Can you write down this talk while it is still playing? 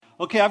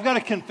Okay, I've got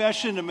a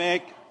confession to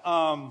make.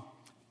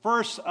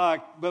 First,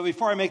 but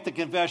before I make the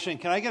confession,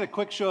 can I get a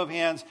quick show of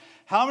hands?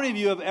 How many of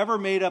you have ever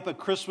made up a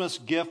Christmas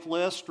gift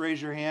list?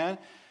 Raise your hand.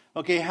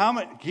 Okay,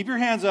 keep your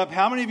hands up.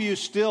 How many of you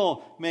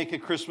still make a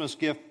Christmas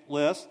gift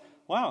list?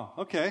 Wow,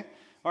 okay.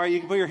 All right, you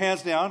can put your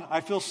hands down.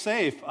 I feel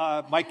safe.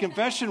 My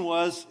confession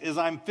is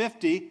I'm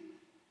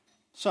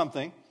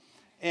 50-something,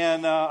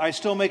 and I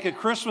still make a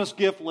Christmas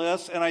gift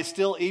list, and I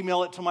still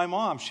email it to my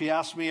mom. She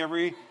asks me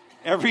every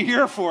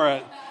year for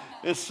it.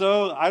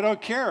 I don't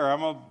care.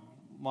 I'm a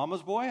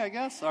mama's boy, I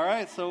guess. All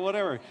right, so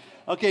whatever.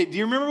 Okay, do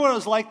you remember what it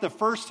was like the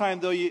first time,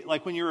 though,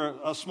 like when you were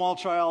a small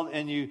child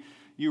and you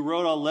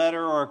wrote a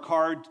letter or a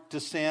card to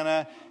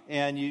Santa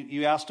and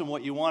you asked him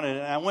what you wanted?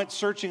 And I went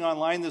searching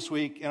online this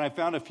week and I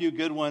found a few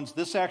good ones.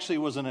 This actually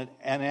was an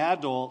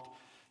adult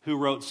who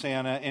wrote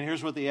Santa, and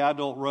here's what the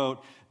adult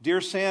wrote.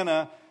 Dear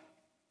Santa,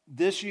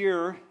 this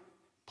year,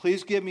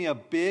 please give me a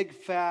big,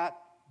 fat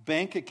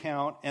bank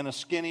account and a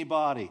skinny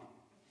body.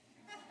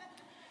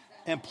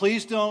 And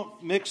please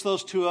don't mix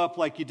those two up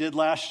like you did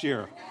last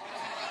year.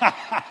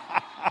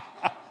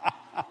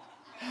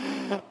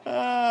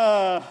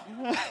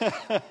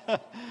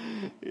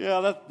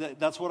 Yeah,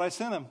 that's what I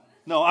sent him.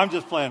 No, I'm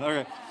just playing.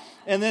 Okay.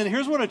 And then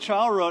here's what a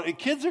child wrote. And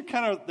kids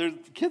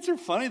are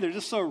funny. They're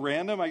just so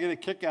random. I get a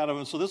kick out of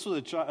them. So this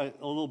was a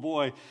little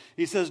boy.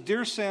 He says,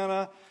 Dear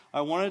Santa,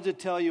 I wanted to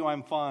tell you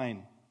I'm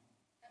fine.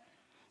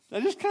 I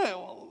just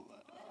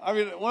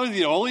what is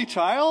he, only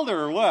child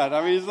or what?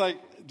 I mean, he's like,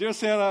 Dear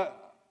Santa,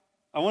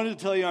 I wanted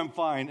to tell you I'm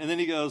fine. And then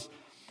he goes,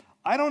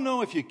 I don't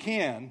know if you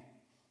can.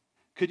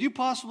 Could you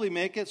possibly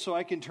make it so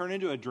I can turn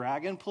into a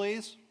dragon,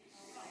 please?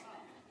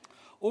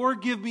 Or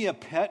give me a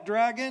pet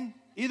dragon?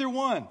 Either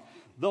one.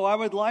 Though I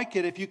would like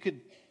it if you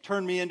could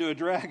turn me into a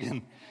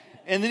dragon.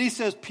 And then he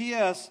says,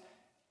 P.S.,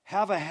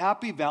 have a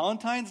happy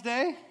Valentine's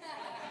Day?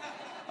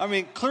 I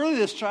mean, clearly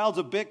this child's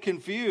a bit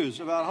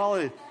confused about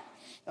holidays.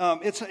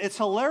 It's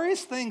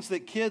hilarious things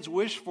that kids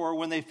wish for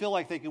when they feel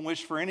like they can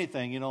wish for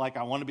anything. You know, like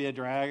I want to be a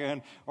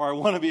dragon or I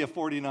want to be a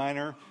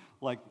 49er.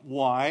 Like,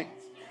 why?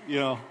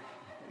 You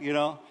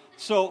know.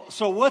 So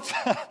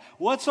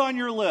what's on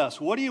your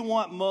list? What do you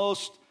want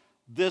most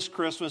this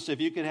Christmas if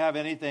you could have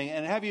anything?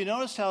 And have you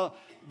noticed how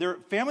their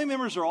family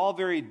members are all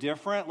very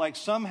different? Like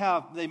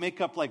they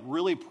make up like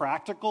really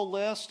practical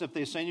lists. If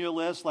they send you a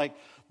list, like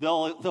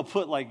they'll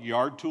put like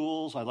yard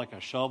tools, I like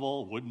a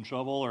shovel, wooden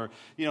shovel, or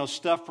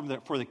stuff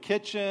for the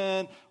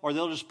kitchen, or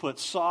they'll just put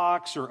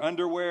socks or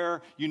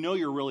underwear. You know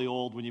you're really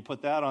old when you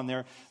put that on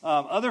there.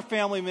 Other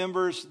family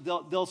members,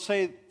 they'll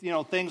say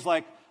things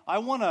like, I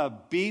want a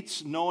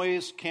Beats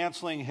noise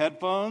canceling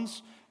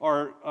headphones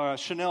or a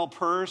Chanel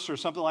purse or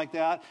something like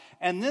that.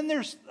 And then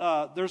there's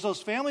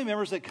those family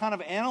members that kind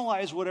of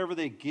analyze whatever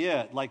they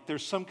get. Like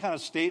there's some kind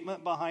of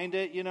statement behind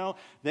it,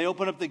 They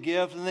open up the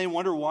gift and they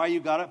wonder why you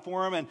got it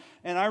for them.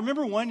 And I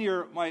remember one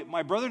year,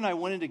 my brother and I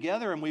went in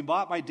together and we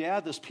bought my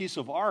dad this piece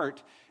of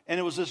art. And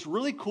it was this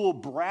really cool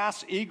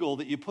brass eagle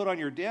that you put on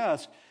your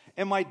desk.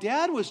 And my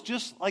dad was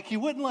just like, he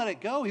wouldn't let it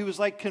go. He was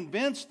like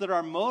convinced that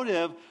our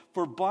motive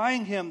for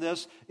buying him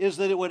this is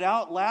that it would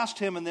outlast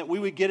him and that we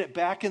would get it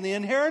back in the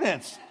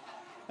inheritance.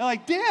 And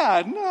like,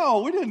 Dad,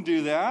 no, we didn't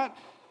do that.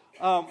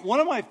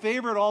 One of my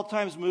favorite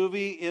all-time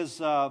movie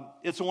is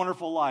It's a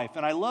Wonderful Life.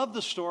 And I love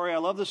the story. I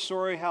love the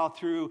story how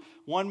through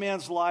one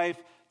man's life,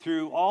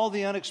 through all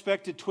the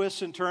unexpected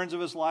twists and turns of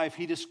his life,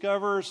 he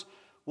discovers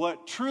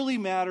what truly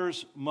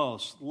matters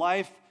most.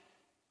 Life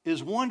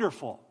is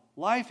wonderful.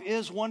 Life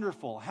is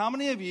wonderful. How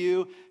many of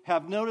you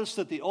have noticed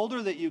that the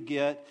older that you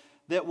get,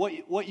 that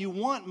what you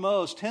want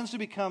most tends to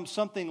become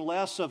something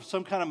less of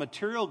some kind of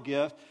material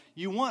gift?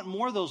 You want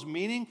more of those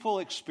meaningful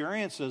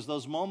experiences,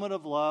 those moments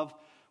of love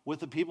with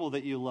the people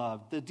that you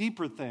love, the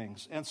deeper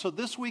things. And so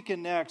this week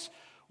and next,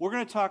 we're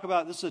going to talk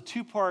about, this is a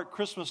 2-part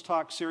Christmas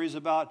talk series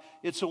about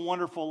It's a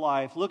Wonderful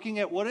Life, looking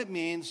at what it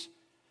means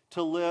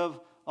to live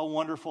a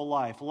wonderful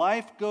life.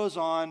 Life goes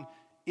on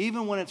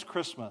even when it's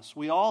Christmas.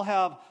 We all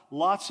have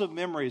lots of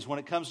memories when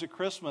it comes to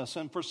Christmas.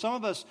 And for some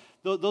of us,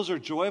 those are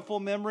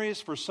joyful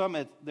memories. For some,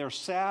 they're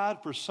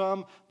sad. For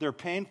some, they're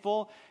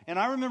painful. And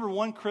I remember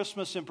one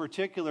Christmas in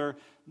particular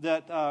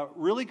that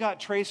really got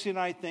Tracy and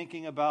I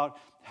thinking about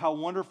how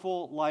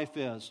wonderful life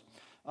is.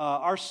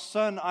 Our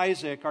son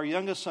Isaac, our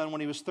youngest son,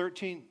 when he was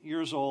 13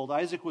 years old,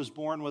 Isaac was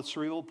born with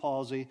cerebral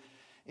palsy.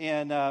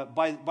 And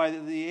by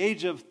the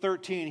age of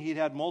 13, he'd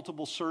had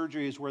multiple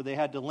surgeries where they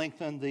had to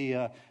lengthen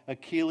the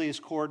Achilles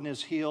cord in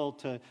his heel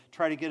to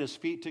try to get his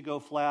feet to go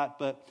flat.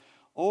 But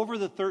over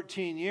the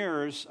 13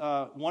 years,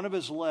 one of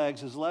his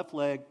legs, his left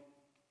leg,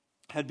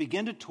 had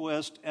begun to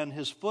twist, and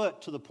his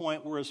foot to the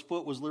point where his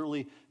foot was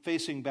literally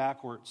facing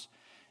backwards.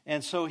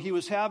 And so he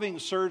was having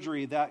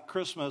surgery that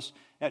Christmas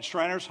at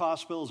Shriners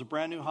Hospital. It's a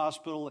brand new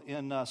hospital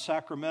in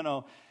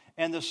Sacramento.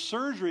 And the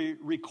surgery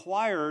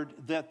required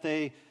that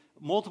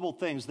multiple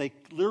things. They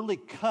literally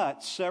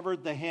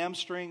severed the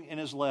hamstring in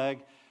his leg.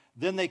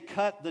 Then they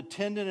cut the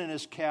tendon in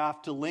his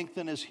calf to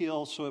lengthen his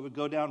heel so it would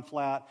go down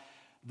flat.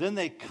 Then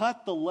they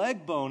cut the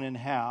leg bone in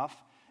half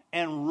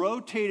and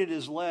rotated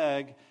his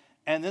leg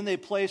And then they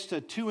placed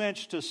a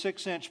 2-inch to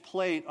 6-inch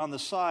plate on the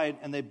side,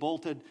 and they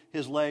bolted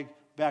his leg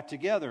back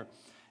together.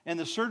 And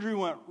the surgery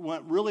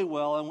went really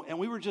well, and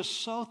we were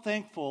just so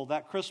thankful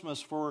that Christmas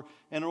for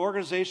an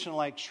organization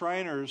like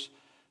Shriners,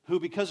 who,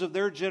 because of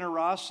their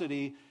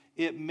generosity,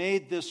 it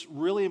made this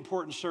really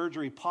important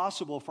surgery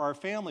possible for our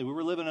family. We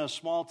were living in a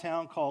small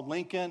town called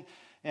Lincoln,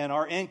 and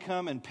our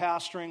income and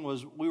pastoring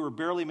we were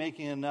barely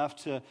making enough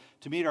to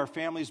meet our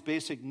family's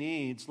basic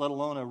needs, let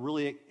alone a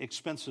really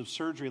expensive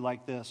surgery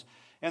like this.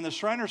 And the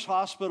Shriners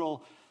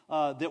Hospital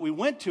that we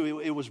went to,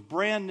 it was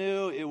brand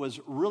new. It was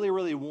really,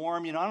 really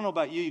warm. You know, I don't know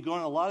about you. You go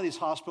in a lot of these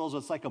hospitals,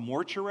 it's like a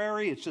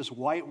mortuary. It's just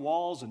white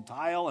walls and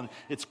tile, and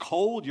it's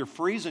cold. You're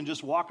freezing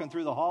just walking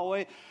through the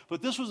hallway.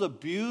 But this was a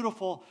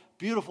beautiful,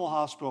 beautiful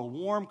hospital.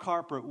 Warm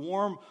carpet,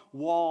 warm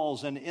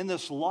walls. And in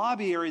this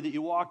lobby area that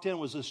you walked in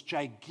was this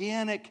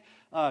gigantic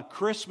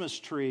Christmas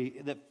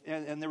tree,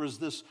 and there was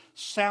this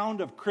sound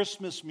of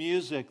Christmas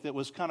music that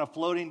was kind of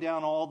floating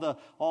down all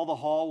the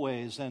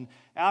hallways. And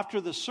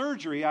after the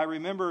surgery, I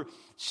remember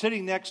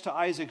sitting next to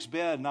Isaac's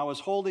bed, and I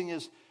was holding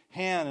his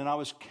hand, and I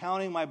was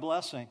counting my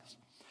blessings.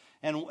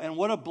 And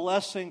what a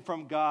blessing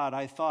from God,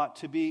 I thought,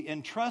 to be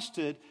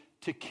entrusted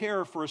to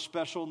care for a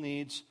special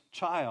needs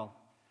child.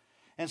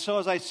 And so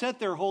as I sat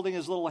there holding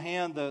his little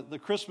hand, the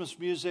Christmas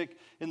music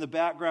in the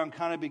background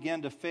kind of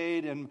began to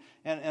fade, and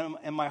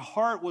my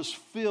heart was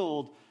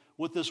filled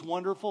with this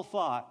wonderful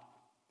thought.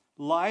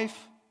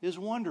 Life is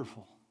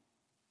wonderful.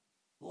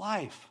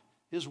 Life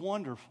is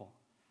wonderful.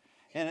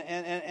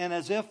 And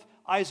as if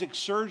Isaac's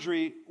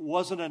surgery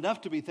wasn't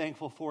enough to be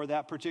thankful for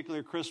that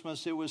particular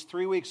Christmas, it was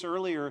 3 weeks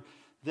earlier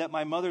that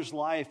my mother's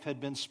life had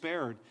been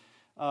spared.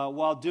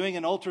 While doing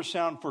an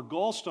ultrasound for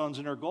gallstones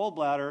in her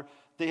gallbladder,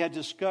 they had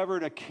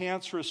discovered a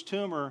cancerous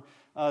tumor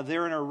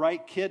there in her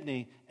right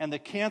kidney. And the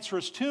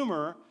cancerous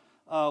tumor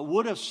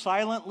would have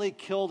silently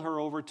killed her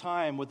over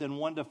time within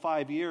 1 to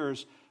 5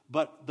 years.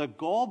 But the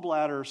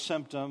gallbladder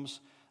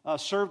symptoms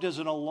served as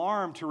an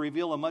alarm to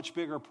reveal a much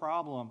bigger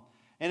problem.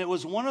 And it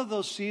was one of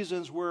those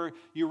seasons where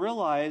you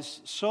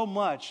realize so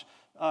much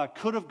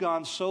could have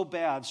gone so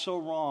bad, so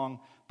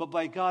wrong, but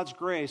by God's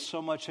grace,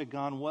 so much had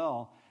gone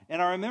well.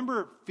 And I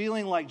remember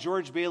feeling like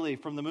George Bailey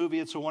from the movie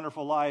It's a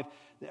Wonderful Life,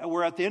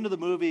 where at the end of the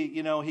movie,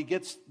 you know, he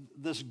gets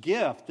this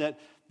gift that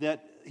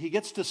he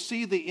gets to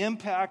see the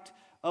impact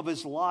of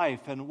his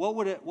life. And what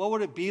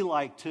would it be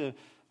like to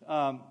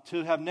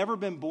have never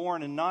been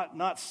born and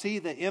not see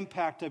the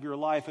impact of your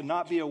life and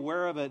not be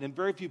aware of it? And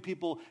very few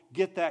people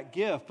get that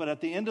gift. But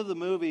at the end of the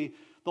movie,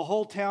 the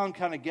whole town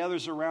kind of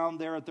gathers around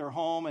there at their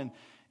home,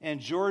 and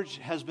George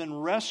has been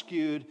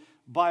rescued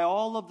by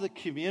all of the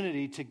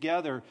community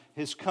together,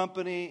 his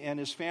company and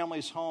his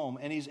family's home.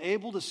 And he's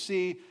able to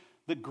see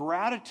the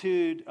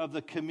gratitude of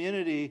the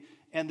community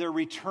and their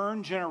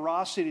return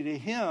generosity to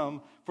him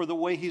for the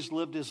way he's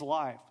lived his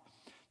life.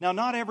 Now,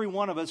 not every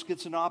one of us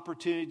gets an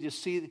opportunity to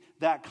see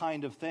that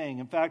kind of thing.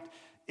 In fact,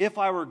 if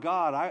I were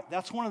God,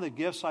 that's one of the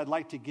gifts I'd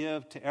like to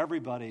give to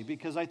everybody,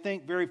 because I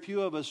think very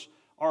few of us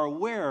are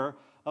aware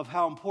of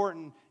how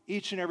important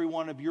each and every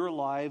one of your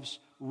lives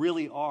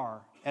really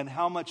are and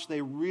how much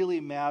they really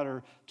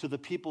matter to the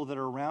people that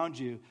are around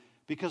you,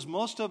 because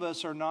most of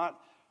us are not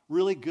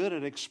really good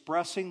at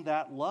expressing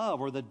that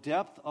love or the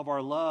depth of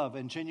our love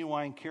and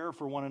genuine care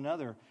for one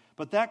another.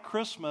 But that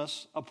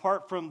Christmas,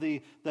 apart from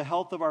the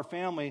health of our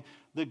family,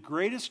 the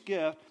greatest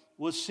gift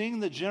was seeing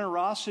the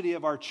generosity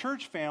of our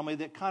church family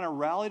that kind of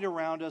rallied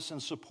around us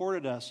and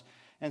supported us.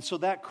 And so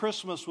that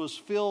Christmas was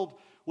filled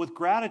with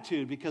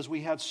gratitude because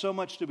we had so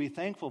much to be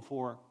thankful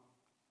for.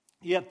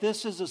 Yet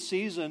this is a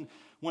season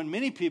when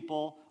many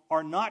people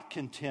are not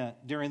content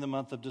during the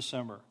month of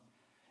December.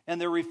 And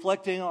they're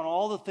reflecting on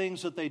all the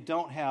things that they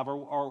don't have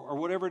or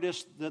whatever it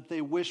is that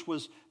they wish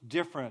was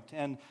different.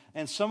 And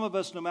some of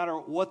us, no matter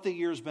what the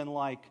year's been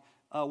like,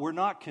 we're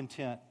not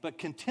content. But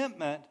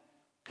contentment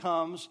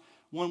comes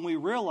when we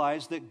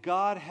realize that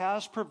God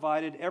has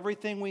provided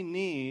everything we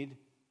need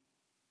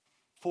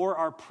for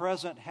our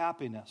present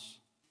happiness.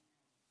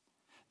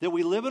 That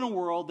we live in a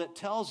world that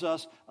tells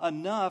us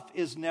enough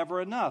is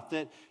never enough.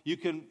 That you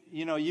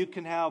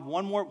can have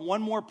one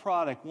more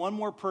product, one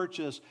more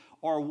purchase,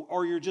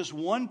 or you're just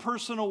one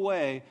person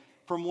away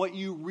from what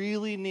you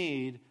really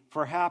need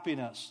for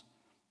happiness.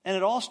 And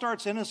it all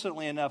starts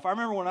innocently enough. I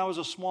remember when I was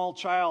a small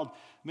child,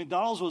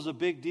 McDonald's was a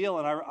big deal,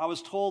 and I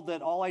was told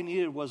that all I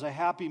needed was a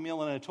Happy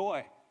Meal and a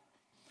toy.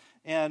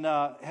 And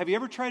have you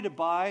ever tried to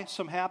buy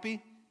some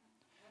Happy?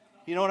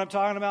 You know what I'm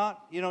talking about?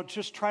 You know,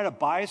 just try to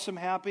buy some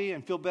Happy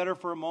and feel better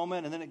for a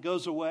moment, and then it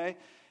goes away.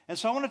 And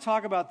so I want to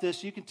talk about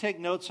this. You can take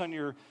notes on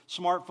your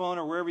smartphone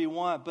or wherever you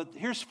want, but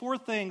here's 4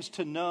 things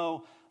to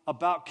know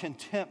about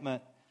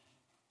contentment.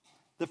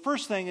 The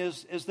first thing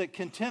is that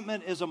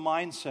contentment is a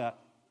mindset.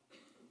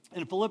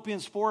 In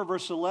Philippians 4,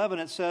 verse 11,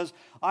 it says,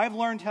 I've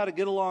learned how to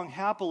get along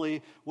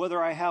happily,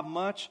 whether I have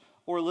much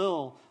or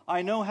little.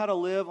 I know how to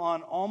live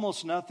on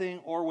almost nothing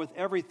or with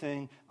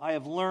everything. I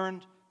have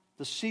learned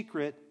the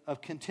secret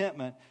of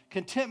contentment.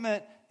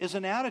 Contentment is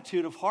an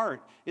attitude of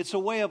heart. It's a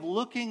way of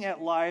looking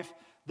at life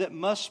that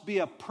must be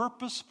a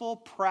purposeful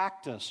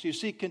practice. You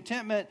see,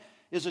 contentment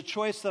is a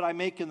choice that I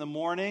make in the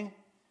morning,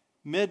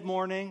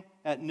 mid-morning,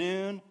 at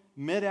noon,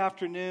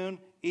 mid-afternoon,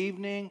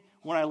 evening,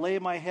 when I lay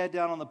my head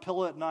down on the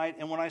pillow at night,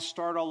 and when I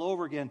start all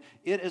over again.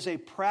 It is a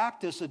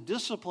practice, a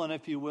discipline,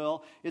 if you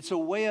will. It's a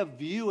way of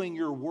viewing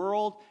your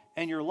world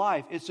and your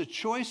life. It's a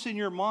choice in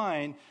your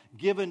mind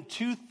given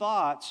two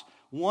thoughts,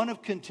 one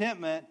of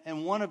contentment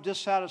and one of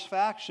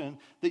dissatisfaction,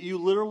 that you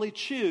literally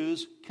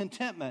choose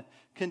contentment.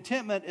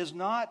 Contentment is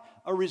not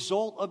a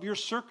result of your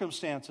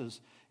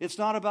circumstances. It's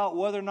not about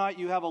whether or not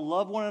you have a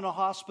loved one in a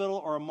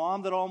hospital or a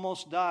mom that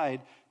almost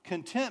died.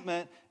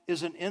 Contentment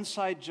is an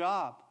inside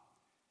job.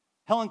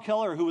 Helen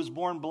Keller, who was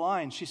born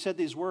blind, she said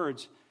these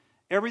words,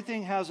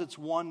 "Everything has its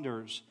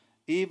wonders,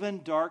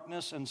 even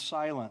darkness and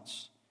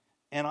silence.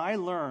 And I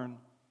learn,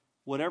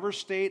 whatever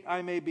state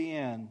I may be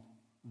in,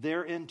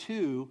 therein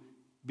too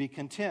be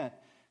content."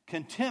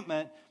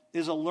 Contentment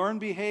is a learned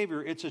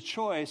behavior. It's a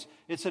choice.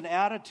 It's an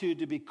attitude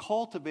to be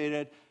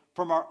cultivated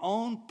from our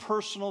own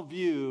personal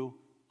view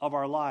of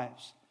our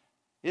lives.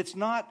 It's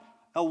not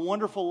a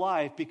wonderful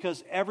life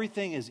because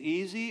everything is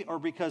easy or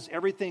because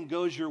everything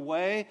goes your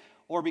way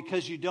or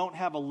because you don't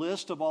have a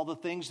list of all the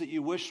things that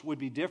you wish would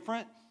be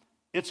different.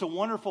 It's a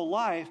wonderful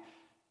life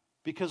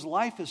because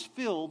life is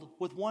filled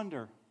with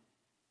wonder.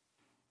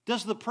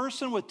 Does the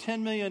person with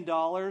 $10 million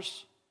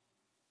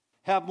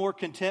have more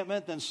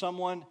contentment than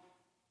someone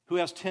who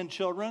has 10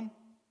 children?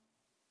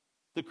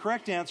 The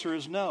correct answer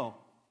is no.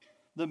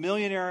 The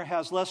millionaire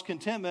has less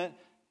contentment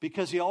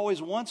because he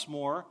always wants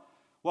more,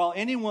 while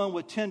anyone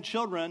with 10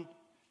 children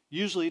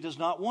usually does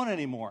not want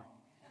any more.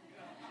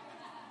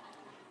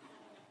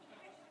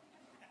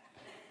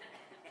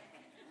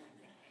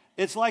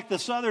 It's like the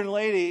Southern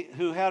lady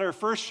who had her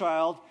first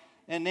child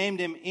and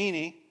named him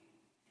Eenie,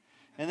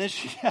 and then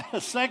she had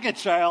a second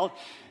child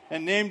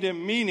and named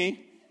him Meanie,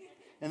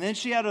 and then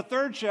she had a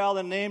third child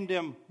and named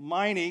him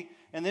Miney,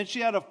 and then she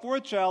had a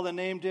fourth child and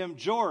named him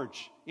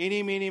George.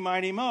 Eenie, meenie,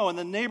 miny, mo. And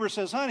the neighbor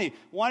says, "Honey,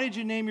 why did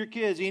you name your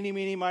kids Eenie,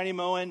 meenie, miny,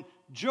 mo, and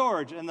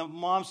George?" And the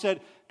mom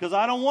said, "Because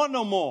I don't want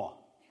no more."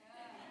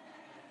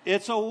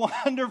 It's a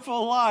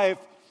wonderful life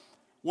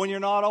when you're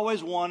not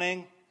always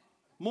wanting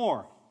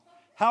more.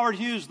 Howard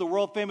Hughes, the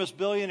world-famous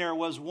billionaire,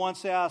 was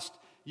once asked,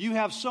 "You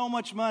have so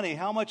much money,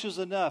 how much is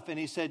enough?" And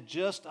he said,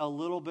 "Just a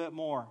little bit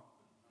more."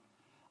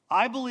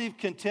 I believe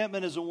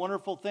contentment is a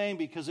wonderful thing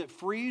because it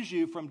frees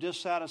you from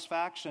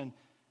dissatisfaction.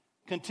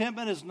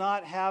 Contentment is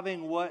not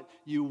having what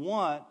you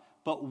want,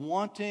 but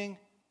wanting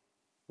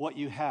what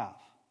you have.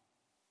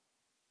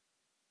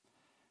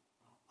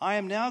 I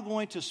am now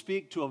going to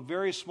speak to a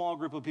very small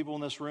group of people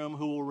in this room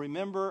who will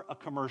remember a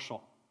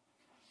commercial.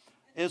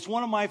 It's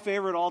one of my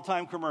favorite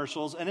all-time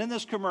commercials, and in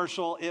this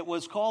commercial, it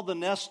was called the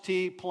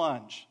Nestea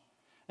Plunge.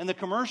 And the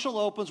commercial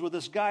opens with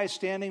this guy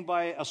standing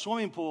by a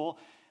swimming pool,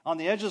 on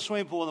the edge of the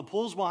swimming pool, and the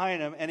pool's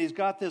behind him, and he's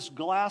got this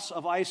glass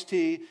of iced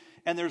tea,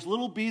 and there's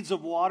little beads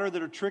of water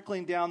that are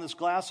trickling down this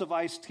glass of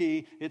iced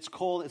tea. It's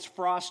cold, it's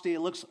frosty, it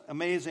looks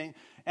amazing,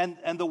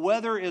 and the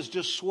weather is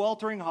just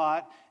sweltering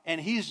hot,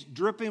 and he's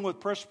dripping with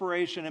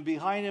perspiration, and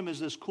behind him is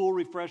this cool,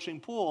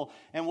 refreshing pool.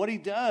 And what he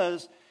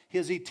does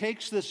is he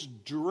takes this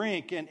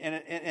drink and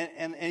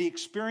he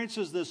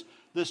experiences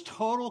this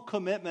total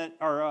commitment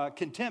or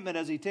contentment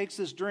as he takes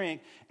this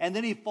drink, and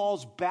then he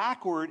falls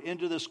backward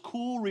into this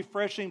cool,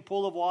 refreshing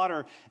pool of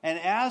water. And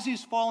as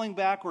he's falling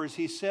backwards,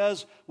 he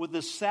says with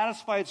this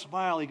satisfied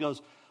smile, he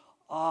goes,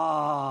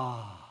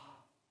 "Ah."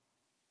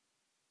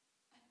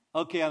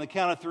 Okay, on the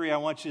count of three, I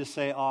want you to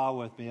say "ah"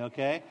 with me,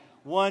 okay?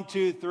 1,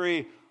 2,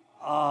 3,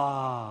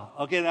 "ah."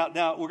 Okay,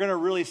 now we're going to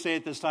really say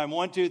it this time.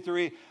 1, 2,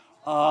 3,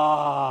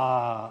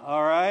 "ah."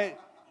 All right?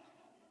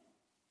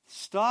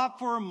 Stop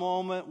for a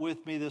moment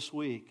with me this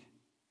week.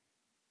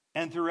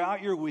 And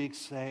throughout your week,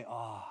 say,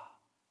 "ah."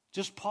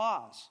 Just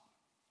pause.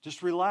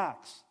 Just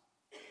relax.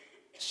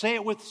 Say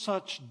it with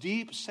such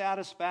deep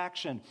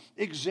satisfaction.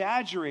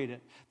 Exaggerate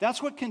it.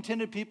 That's what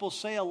contented people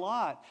say a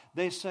lot.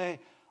 They say,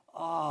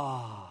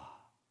 "ah."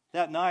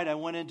 That night, I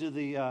went into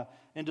the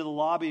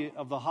lobby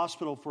of the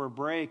hospital for a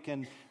break,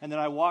 and then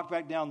I walked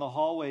back down the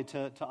hallway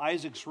to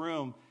Isaac's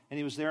room, and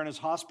he was there in his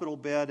hospital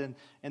bed,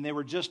 and they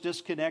were just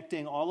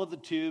disconnecting all of the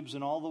tubes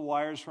and all the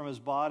wires from his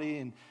body.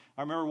 And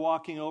I remember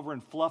walking over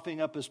and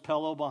fluffing up his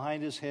pillow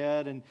behind his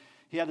head, and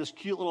he had this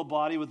cute little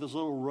body with his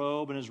little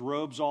robe, and his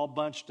robe's all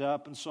bunched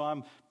up, and so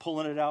I'm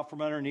pulling it out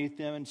from underneath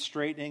him and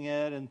straightening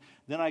it, and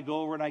then I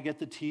go over and I get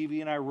the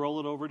TV and I roll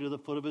it over to the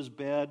foot of his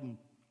bed and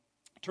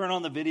turn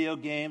on the video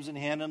games and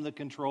hand him the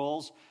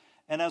controls.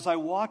 And as I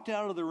walked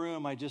out of the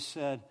room, I just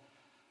said,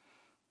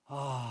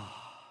 "ah."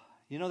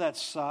 You know that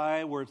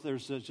sigh where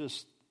there's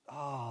just,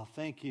 "oh,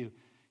 thank you.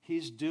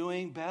 He's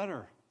doing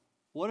better.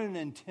 What an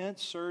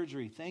intense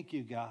surgery. Thank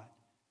you, God."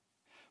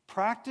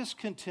 Practice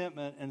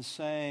contentment and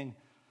saying,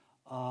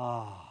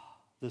 "ah,"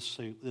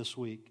 this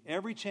week.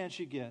 Every chance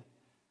you get,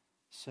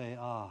 say,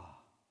 "ah."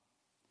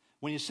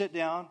 When you sit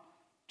down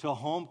to a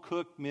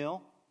home-cooked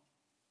meal,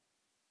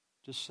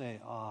 just say,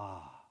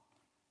 "ah."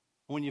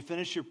 When you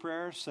finish your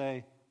prayer,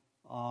 say,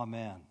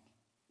 "amen."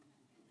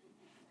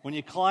 When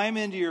you climb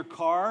into your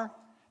car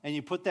and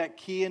you put that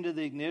key into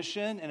the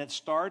ignition and it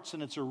starts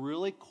and it's a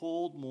really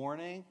cold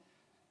morning,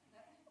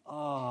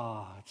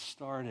 it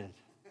started.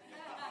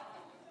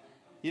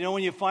 You know,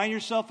 when you find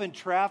yourself in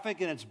traffic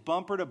and it's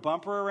bumper to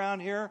bumper around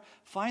here,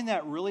 find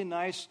that really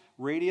nice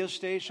radio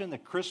station, the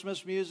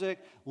Christmas music,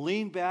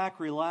 lean back,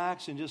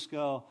 relax, and just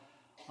go,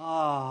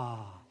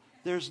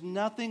 there's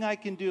nothing I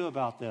can do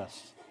about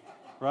this,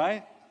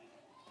 right?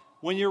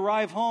 When you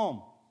arrive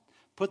home,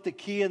 put the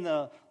key in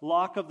the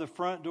lock of the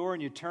front door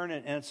and you turn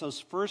it, and it's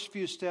those first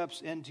few steps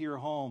into your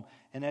home.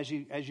 And as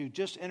you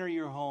just enter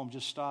your home,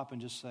 just stop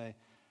and just say,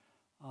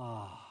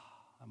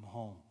 I'm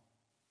home.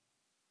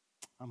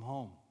 I'm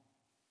home.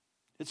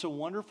 It's a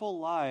wonderful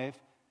life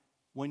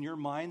when your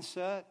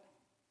mindset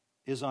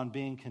is on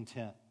being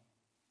content.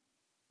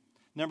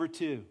 Number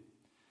 2,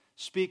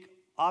 speak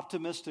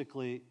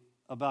optimistically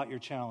about your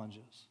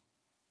challenges.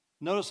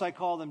 Notice I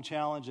call them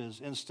challenges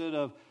instead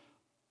of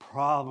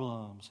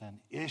problems and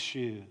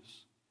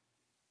issues.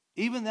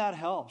 Even that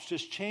helps,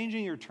 just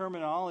changing your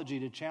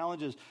terminology to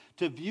challenges,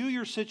 to view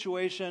your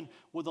situation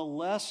with a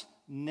less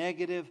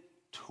negative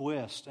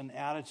twist and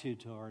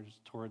attitude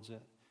towards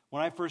it.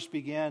 When I first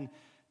began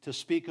to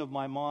speak of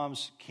my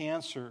mom's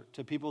cancer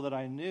to people that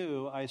I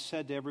knew, I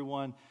said to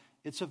everyone,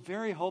 it's a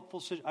very hopeful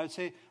situation. I would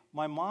say,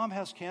 my mom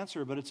has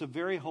cancer, but it's a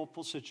very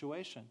hopeful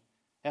situation.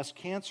 As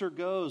cancer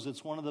goes,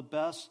 it's one of the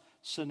best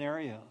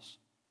scenarios.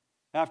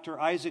 After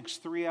Isaac's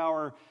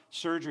 3-hour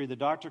surgery, the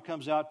doctor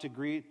comes out to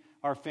greet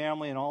our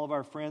family and all of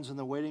our friends in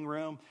the waiting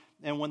room.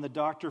 And when the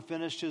doctor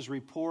finished his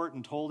report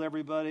and told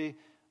everybody,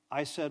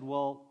 I said,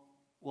 well,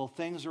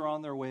 things are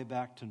on their way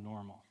back to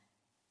normal.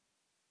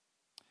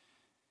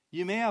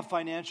 You may have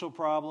financial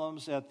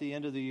problems at the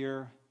end of the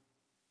year,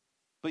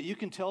 but you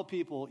can tell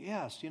people,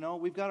 yes,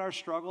 we've got our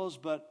struggles,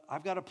 but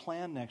I've got a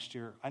plan next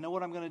year. I know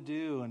what I'm going to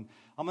do, and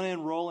I'm going to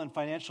enroll in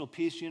Financial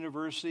Peace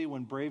University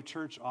when Brave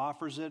Church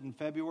offers it in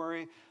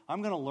February.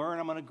 I'm going to learn.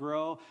 I'm going to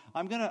grow.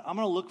 I'm going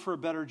to look for a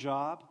better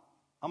job.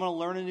 I'm going to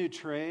learn a new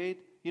trade.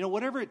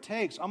 Whatever it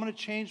takes, I'm going to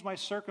change my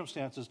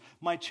circumstances,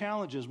 my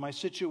challenges, my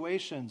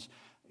situations.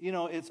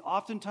 It's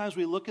oftentimes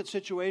we look at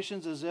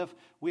situations as if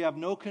we have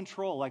no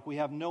control, like we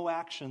have no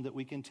action that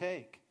we can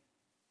take.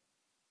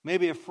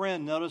 Maybe a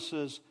friend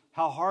notices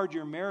how hard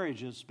your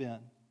marriage has been,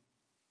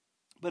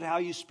 but how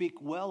you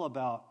speak well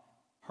about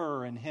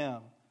her and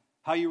him,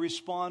 how you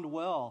respond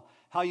well,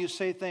 how you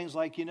say things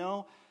like, you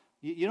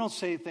don't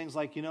say things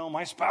like,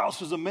 my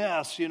spouse is a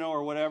mess,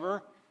 or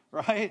whatever,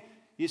 right?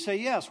 You say,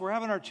 yes, we're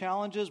having our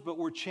challenges, but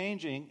we're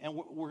changing, and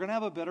we're going to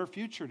have a better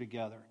future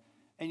together.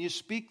 And you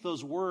speak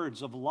those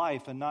words of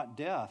life and not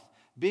death.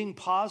 Being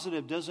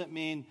positive doesn't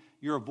mean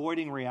you're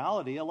avoiding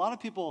reality. A lot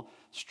of people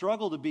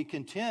struggle to be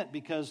content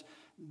because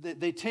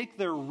they take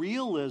their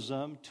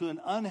realism to an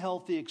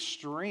unhealthy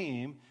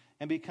extreme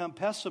and become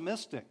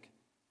pessimistic.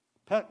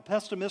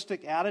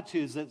 Pessimistic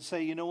attitudes that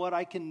say, you know what,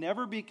 I can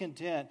never be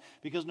content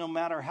because no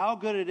matter how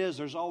good it is,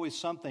 there's always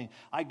something.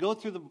 I go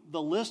through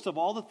the list of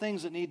all the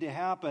things that need to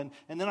happen,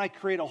 and then I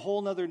create a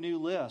whole other new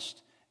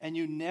list, and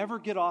you never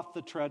get off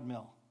the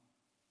treadmill.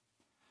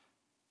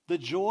 The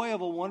joy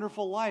of a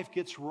wonderful life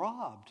gets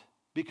robbed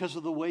because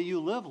of the way you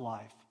live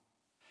life.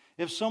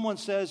 If someone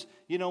says,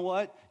 you know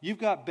what, you've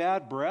got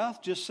bad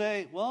breath, just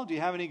say, well, do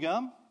you have any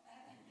gum?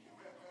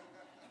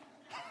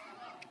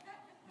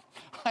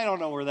 I don't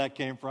know where that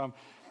came from.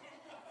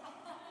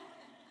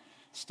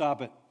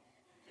 Stop it.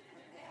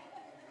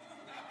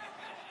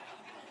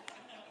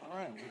 All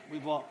right,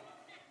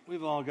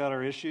 we've all got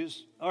our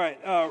issues. All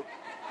right.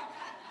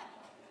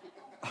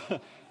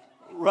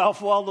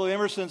 Ralph Waldo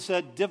Emerson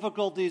said,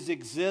 difficulties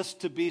exist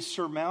to be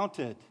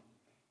surmounted.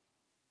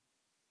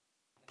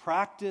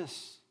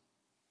 Practice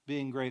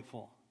being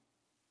grateful.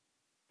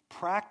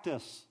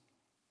 Practice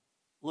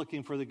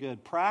looking for the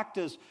good.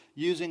 Practice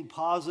using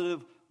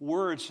positive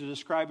words to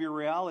describe your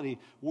reality.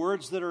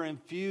 Words that are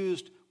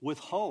infused with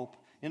hope.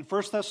 In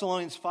 1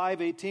 Thessalonians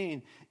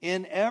 5:18,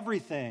 in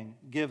everything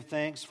give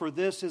thanks, for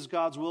this is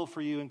God's will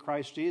for you in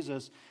Christ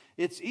Jesus.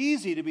 It's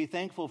easy to be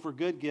thankful for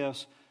good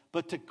gifts,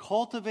 but to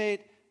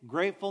cultivate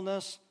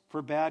gratefulness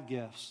for bad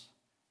gifts.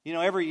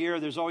 Every year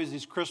there's always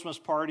these Christmas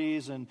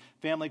parties and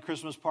family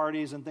Christmas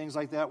parties and things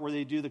like that where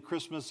they do the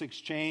Christmas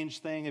exchange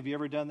thing. Have you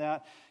ever done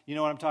that? You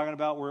know what I'm talking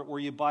about? Where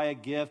you buy a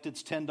gift,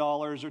 it's $10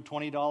 or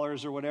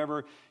 $20 or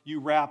whatever. You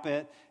wrap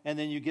it, and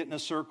then you get in a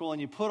circle, and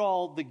you put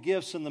all the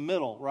gifts in the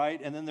middle, right?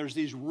 And then there's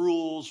these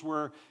rules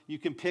where you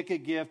can pick a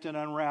gift and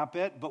unwrap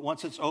it, but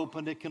once it's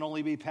opened, it can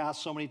only be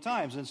passed so many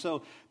times. And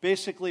so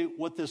basically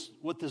what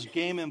this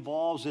game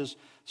involves is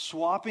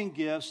swapping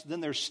gifts,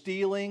 then there's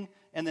stealing,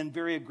 and then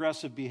very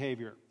aggressive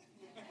behavior.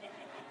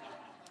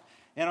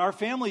 And our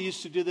family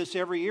used to do this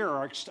every year,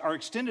 our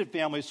extended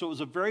family, so it was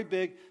a very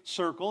big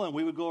circle, and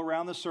we would go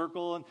around the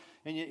circle, and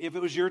if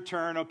it was your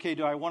turn, okay,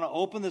 do I want to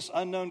open this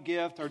unknown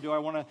gift, or do I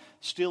want to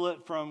steal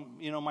it from,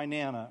 my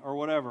Nana, or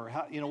whatever?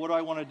 What do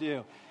I want to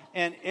do?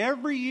 And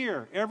every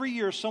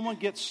year, someone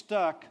gets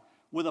stuck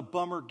with a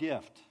bummer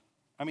gift.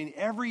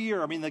 Every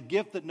year, the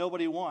gift that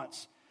nobody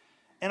wants.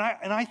 And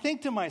I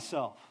think to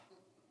myself,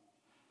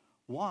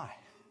 why?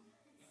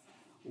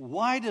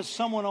 why does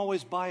someone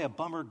always buy a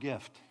bummer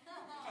gift?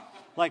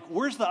 Like,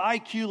 where's the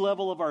IQ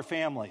level of our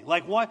family?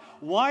 Like,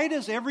 why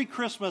does every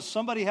Christmas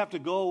somebody have to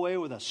go away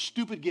with a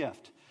stupid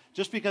gift?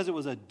 Just because it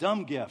was a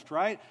dumb gift,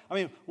 right? I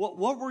mean,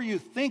 what were you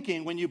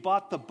thinking when you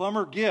bought the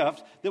bummer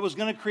gift that was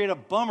going to create a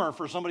bummer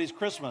for somebody's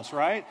Christmas,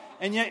 right?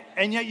 And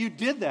yet you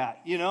did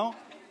that, you know?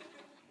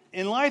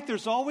 In life,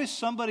 there's always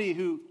somebody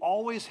who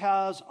always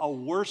has a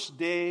worse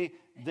day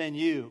than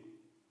you.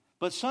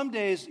 But some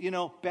days, you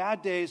know,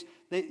 bad days,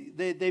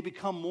 they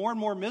become more and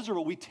more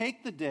miserable. We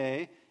take the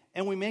day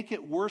and we make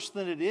it worse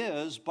than it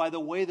is by the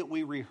way that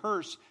we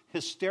rehearse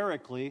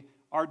hysterically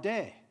our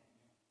day.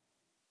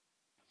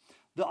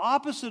 The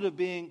opposite of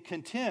being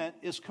content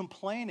is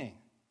complaining.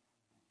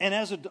 And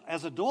as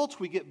adults,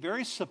 we get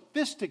very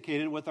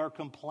sophisticated with our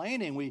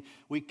complaining.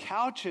 We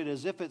couch it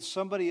as if it's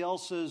somebody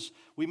else's.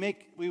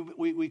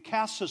 We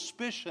cast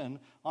suspicion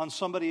on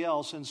somebody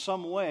else in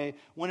some way,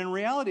 when in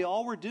reality,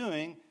 all we're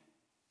doing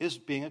is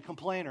being a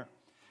complainer.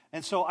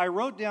 And so I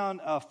wrote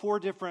down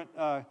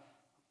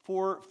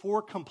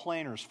four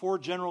complainers, four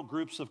general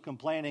groups of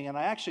complaining, and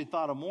I actually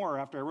thought of more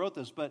after I wrote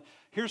this, but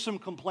here's some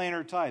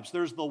complainer types.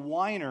 There's the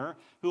whiner,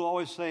 who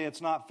always say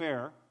it's not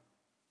fair,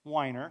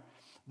 whiner.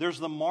 There's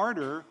the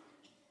martyr,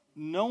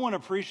 no one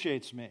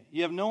appreciates me.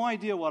 You have no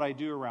idea what I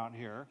do around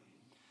here.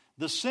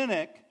 The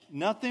cynic,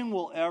 nothing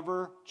will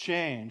ever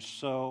change,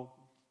 so,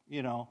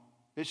 you know,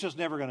 it's just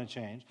never going to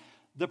change.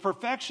 The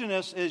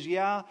perfectionist is,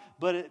 yeah,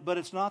 but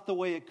it's not the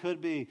way it could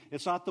be.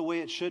 It's not the way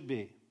it should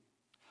be.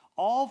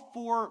 All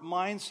four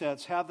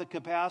mindsets have the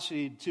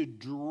capacity to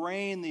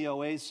drain the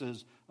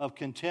oasis of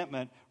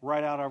contentment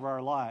right out of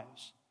our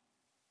lives.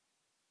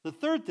 The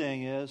third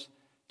thing is,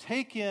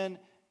 take in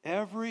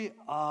every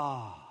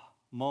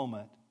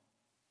moment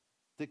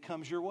that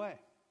comes your way.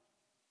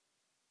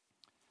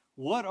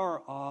 What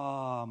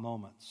are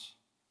moments?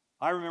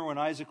 I remember when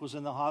Isaac was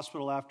in the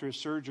hospital after his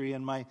surgery,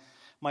 and my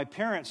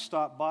parents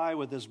stopped by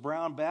with this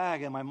brown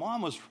bag, and my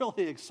mom was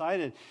really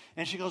excited.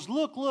 And she goes,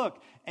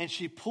 look. And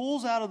she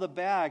pulls out of the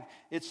bag,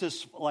 it's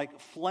this like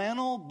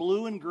flannel,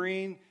 blue and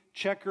green,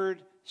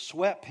 checkered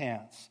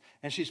sweatpants.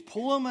 And she's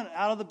pulling them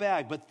out of the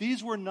bag. But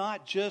these were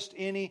not just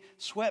any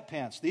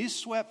sweatpants.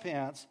 These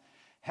sweatpants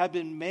had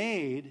been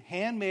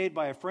handmade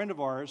by a friend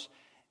of ours,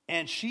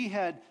 and she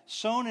had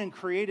sewn and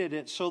created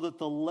it so that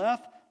the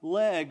left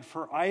leg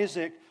for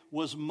Isaac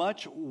was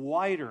much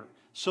wider,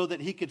 so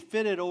that he could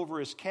fit it over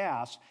his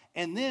cast.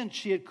 And then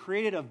she had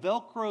created a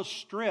Velcro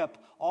strip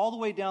all the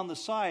way down the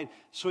side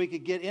so he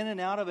could get in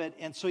and out of it,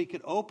 and so he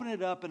could open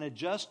it up and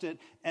adjust it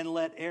and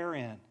let air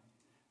in.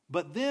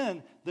 But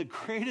then the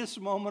greatest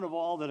moment of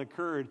all that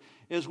occurred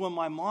is when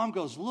my mom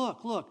goes,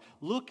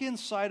 look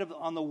inside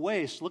on the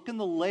waist, look in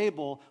the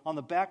label on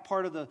the back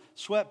part of the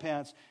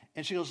sweatpants.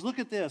 And she goes, look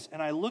at this.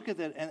 And I look at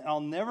it, and I'll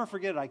never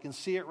forget it. I can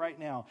see it right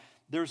now.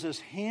 There's this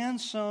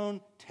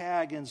hand-sewn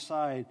tag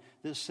inside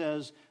that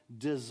says,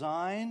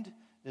 designed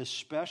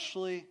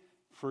especially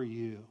for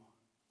you.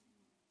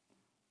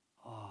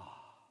 Oh,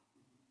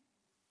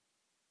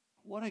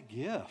 what a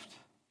gift.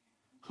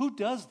 Who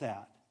does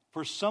that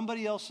for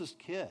somebody else's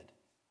kid?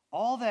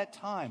 All that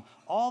time,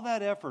 all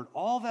that effort,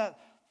 all that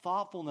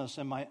thoughtfulness,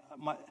 and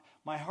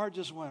my heart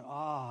just went,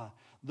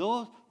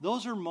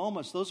 Those are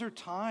moments, those are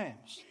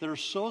times that are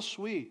so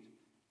sweet.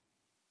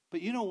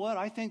 But you know what?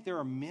 I think there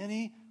are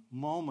many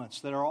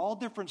moments that are all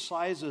different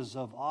sizes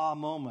of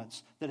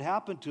moments that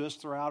happen to us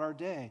throughout our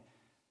day.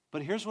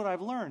 But here's what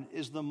I've learned,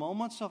 is the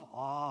moments of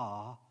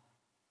awe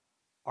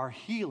are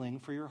healing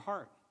for your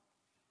heart.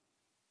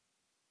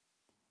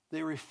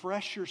 They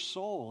refresh your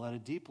soul at a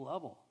deep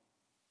level.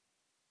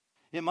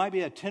 It might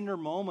be a tender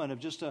moment of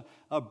just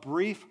a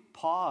brief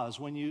pause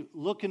when you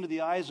look into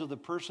the eyes of the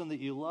person that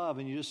you love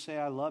and you just say,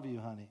 I love you,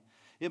 honey.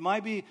 It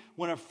might be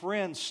when a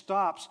friend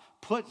stops,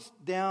 puts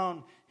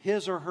down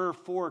his or her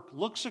fork,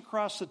 looks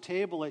across the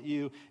table at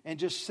you, and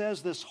just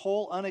says this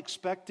whole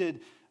unexpected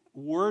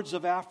words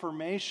of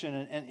affirmation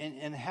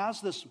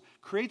and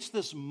creates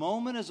this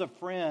moment as a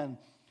friend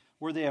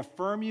where they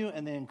affirm you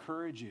and they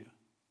encourage you.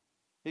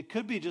 It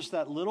could be just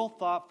that little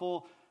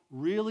thoughtful,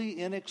 really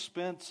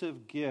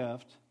inexpensive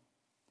gift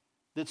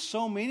that's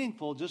so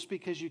meaningful just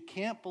because you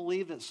can't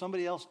believe that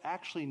somebody else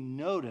actually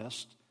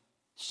noticed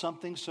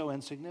something so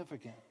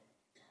insignificant.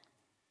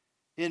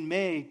 In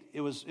May,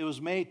 it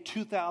was May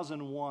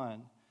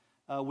 2001,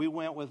 we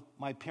went with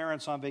my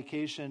parents on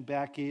vacation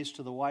back east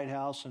to the White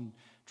House and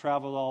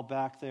traveled all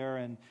back there.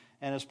 And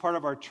as part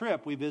of our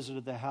trip, we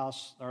visited the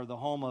house or the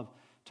home of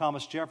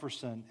Thomas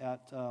Jefferson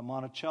at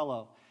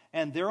Monticello.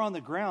 And there on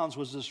the grounds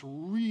was this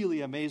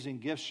really amazing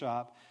gift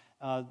shop.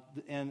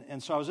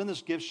 And so I was in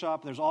this gift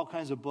shop, and there's all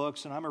kinds of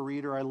books, and I'm a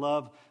reader. I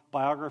love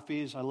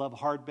biographies. I love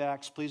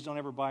hardbacks. Please don't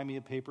ever buy me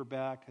a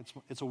paperback.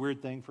 It's a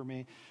weird thing for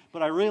me.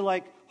 But I really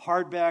like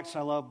hardbacks.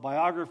 I love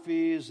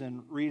biographies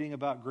and reading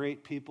about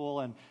great people.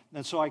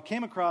 And so I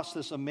came across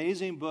this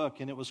amazing book,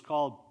 and it was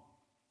called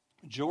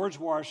George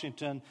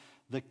Washington,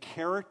 The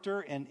Character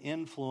and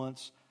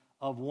Influence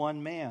of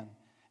One Man.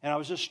 And I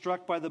was just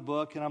struck by the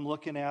book, and I'm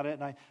looking at it,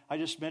 and I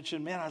just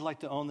mentioned, man, I'd like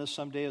to own this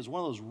someday. It was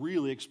one of those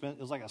really expensive,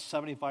 it was like a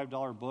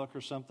 $75 book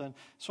or something.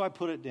 So I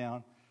put it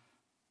down.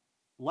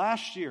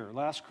 Last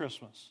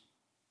Christmas,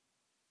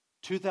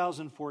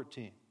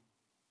 2014,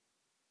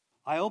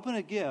 I open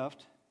a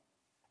gift,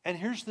 and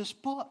here's this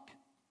book.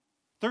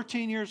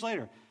 13 years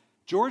later,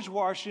 George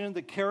Washington,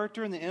 The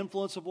Character and the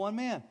Influence of One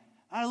Man.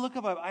 I look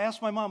up, I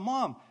asked my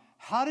Mom,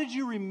 how did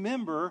you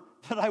remember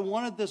that I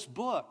wanted this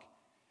book?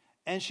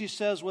 And she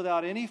says,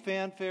 without any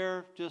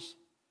fanfare, just,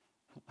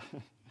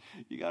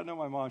 you got to know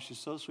my mom, she's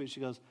so sweet.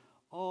 She goes,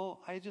 oh,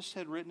 I just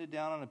had written it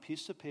down on a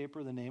piece of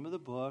paper, the name of the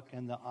book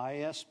and the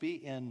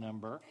ISBN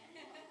number,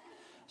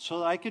 so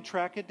that I could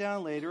track it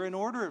down later and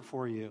order it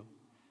for you.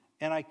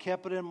 And I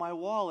kept it in my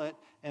wallet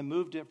and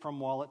moved it from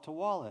wallet to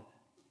wallet.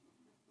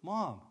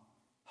 Mom,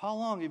 how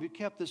long have you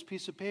kept this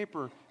piece of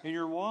paper in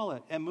your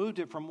wallet and moved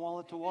it from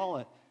wallet to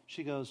wallet?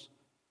 She goes,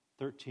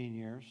 13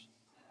 years.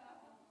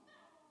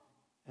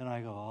 And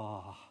I go,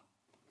 oh,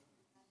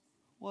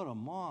 what a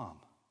mom.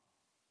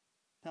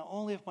 Now,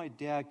 only if my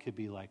dad could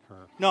be like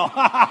her. No.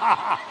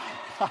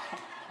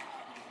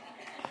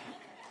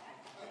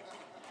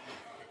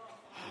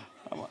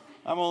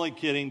 I'm only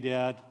kidding,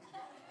 Dad.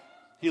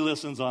 He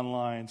listens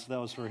online, so that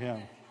was for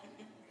him.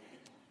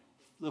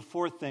 The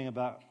fourth thing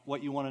about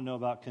what you want to know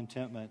about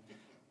contentment,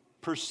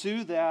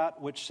 pursue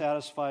that which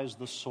satisfies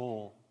the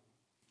soul.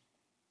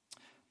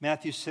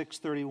 Matthew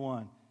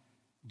 6:31.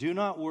 Do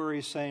not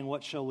worry, saying,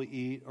 what shall we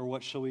eat, or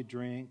what shall we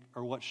drink,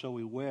 or what shall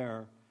we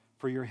wear?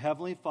 For your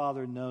heavenly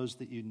Father knows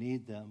that you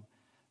need them.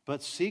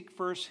 But seek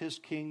first his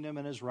kingdom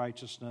and his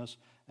righteousness,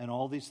 and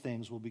all these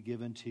things will be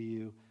given to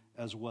you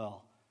as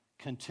well.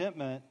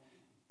 Contentment,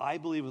 I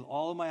believe with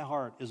all of my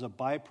heart, is a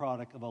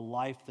byproduct of a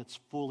life that's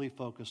fully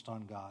focused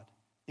on God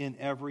in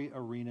every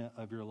arena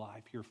of your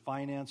life. Your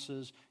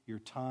finances, your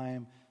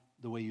time,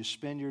 the way you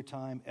spend your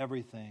time,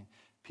 everything.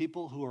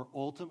 People who are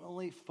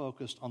ultimately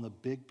focused on the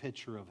big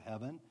picture of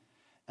heaven,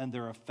 and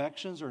their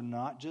affections are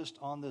not just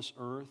on this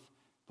earth,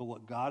 but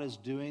what God is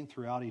doing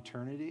throughout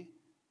eternity,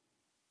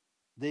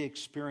 they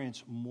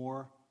experience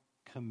more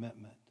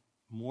commitment,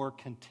 more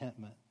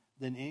contentment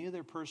than any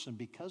other person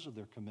because of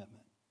their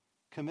commitment.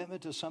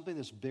 Commitment to something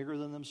that's bigger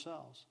than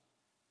themselves.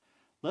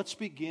 Let's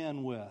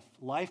begin with,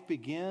 life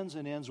begins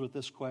and ends with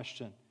this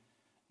question.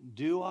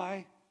 Do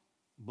I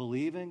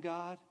believe in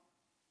God,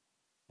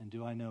 and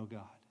do I know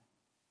God?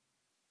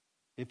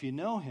 If you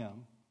know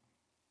him,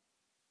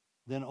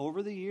 then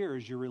over the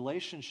years, your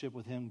relationship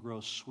with him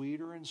grows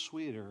sweeter and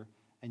sweeter,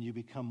 and you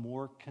become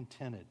more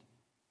contented.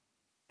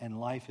 And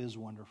life is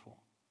wonderful.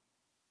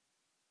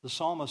 The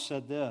psalmist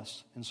said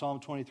this in Psalm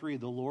 23,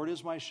 the Lord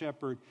is my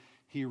shepherd,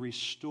 he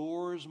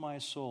restores my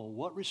soul.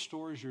 What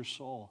restores your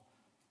soul?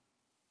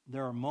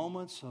 There are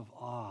moments of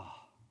awe.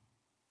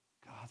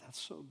 God, that's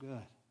so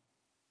good.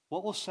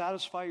 What will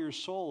satisfy your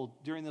soul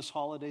during this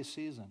holiday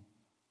season?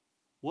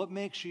 What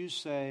makes you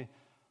say,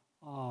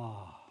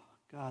 oh,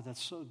 God,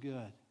 that's so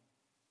good.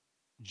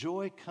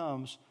 Joy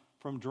comes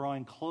from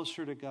drawing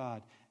closer to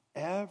God.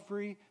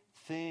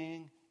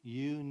 Everything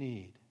you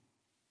need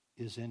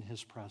is in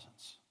his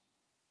presence.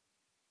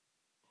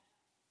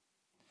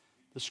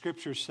 The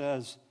scripture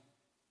says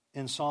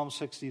in Psalm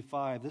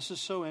 65, this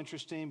is so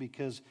interesting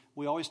because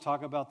we always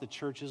talk about the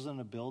church isn't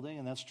a building,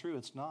 and that's true,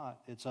 it's not.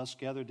 It's us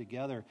gathered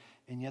together,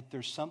 and yet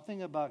there's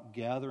something about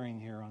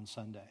gathering here on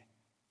Sunday.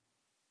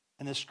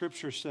 And the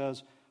scripture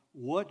says,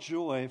 what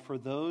joy for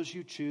those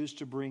you choose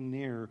to bring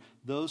near,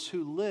 those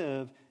who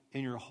live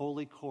in your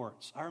holy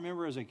courts. I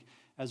remember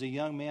as a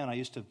young man, I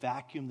used to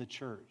vacuum the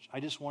church.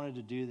 I just wanted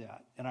to do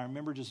that. And I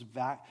remember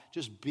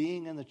just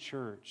being in the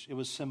church. It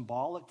was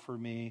symbolic for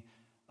me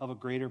of a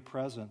greater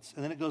presence.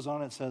 And then it goes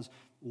on, it says,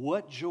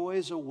 what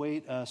joys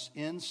await us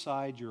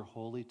inside your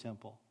holy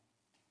temple.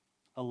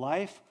 A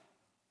life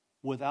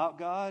without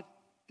God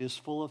is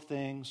full of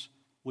things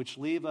which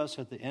leave us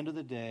at the end of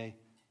the day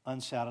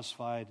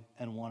unsatisfied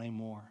and wanting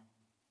more.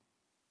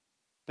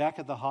 Back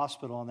at the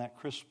hospital on that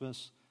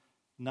Christmas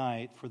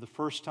night, for the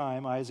first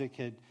time, Isaac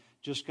had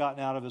just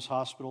gotten out of his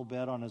hospital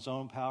bed on his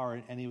own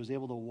power, and he was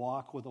able to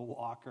walk with a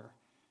walker.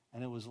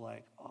 And it was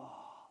like, oh,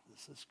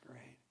 this is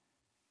great.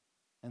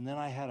 And then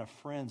I had a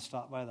friend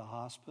stop by the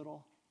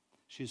hospital.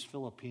 She's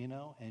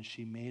Filipino, and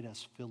she made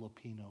us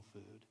Filipino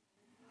food.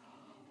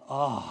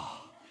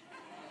 Oh,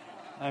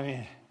 I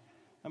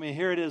mean,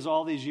 here it is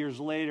all these years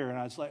later, and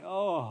I was like,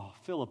 oh,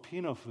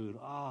 Filipino food.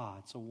 Ah,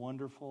 it's a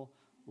wonderful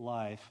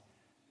life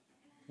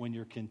when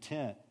you're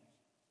content.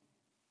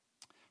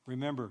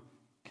 Remember,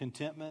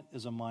 contentment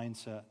is a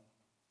mindset.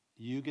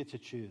 You get to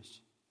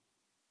choose.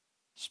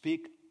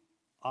 Speak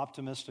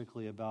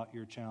optimistically about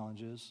your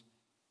challenges.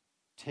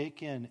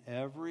 Take in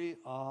every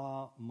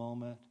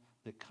moment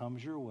that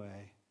comes your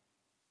way.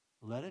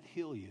 Let it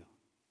heal you.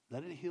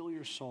 Let it heal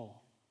your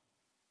soul.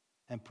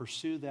 And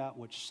pursue that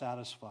which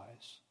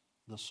satisfies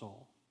the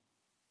soul.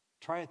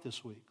 Try it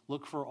this week.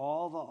 Look for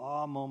all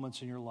the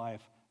moments in your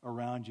life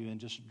around you and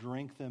just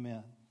drink them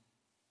in.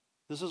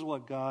 This is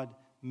what God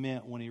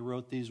meant when he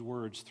wrote these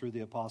words through the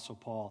Apostle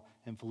Paul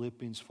in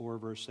Philippians 4,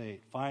 verse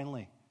 8.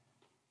 Finally,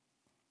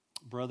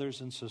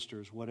 brothers and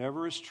sisters,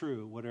 whatever is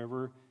true,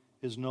 whatever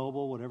is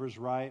noble, whatever is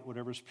right,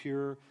 whatever is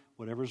pure,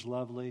 whatever is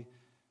lovely,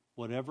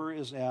 whatever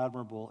is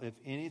admirable, if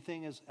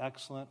anything is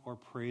excellent or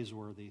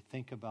praiseworthy,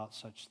 think about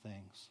such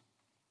things.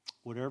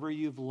 Whatever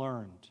you've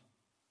learned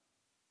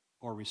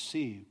or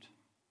received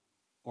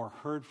or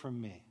heard from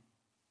me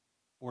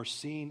or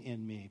seen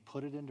in me,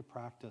 put it into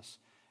practice,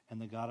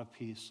 and the God of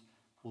peace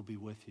will be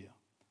with you.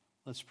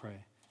 Let's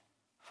pray.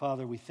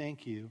 Father, we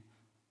thank you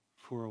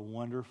for a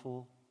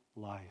wonderful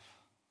life.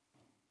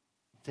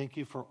 Thank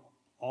you for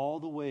all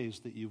the ways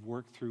that you've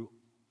worked through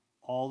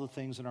all the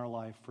things in our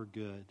life for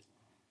good.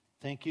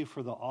 Thank you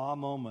for the awe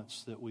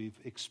moments that we've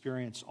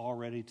experienced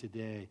already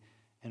today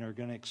and are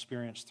going to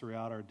experience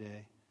throughout our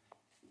day.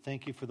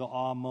 Thank you for the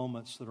awe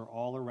moments that are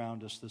all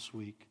around us this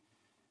week.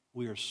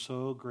 We are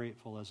so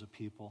grateful as a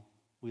people.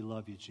 We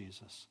love you,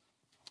 Jesus.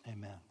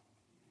 Amen.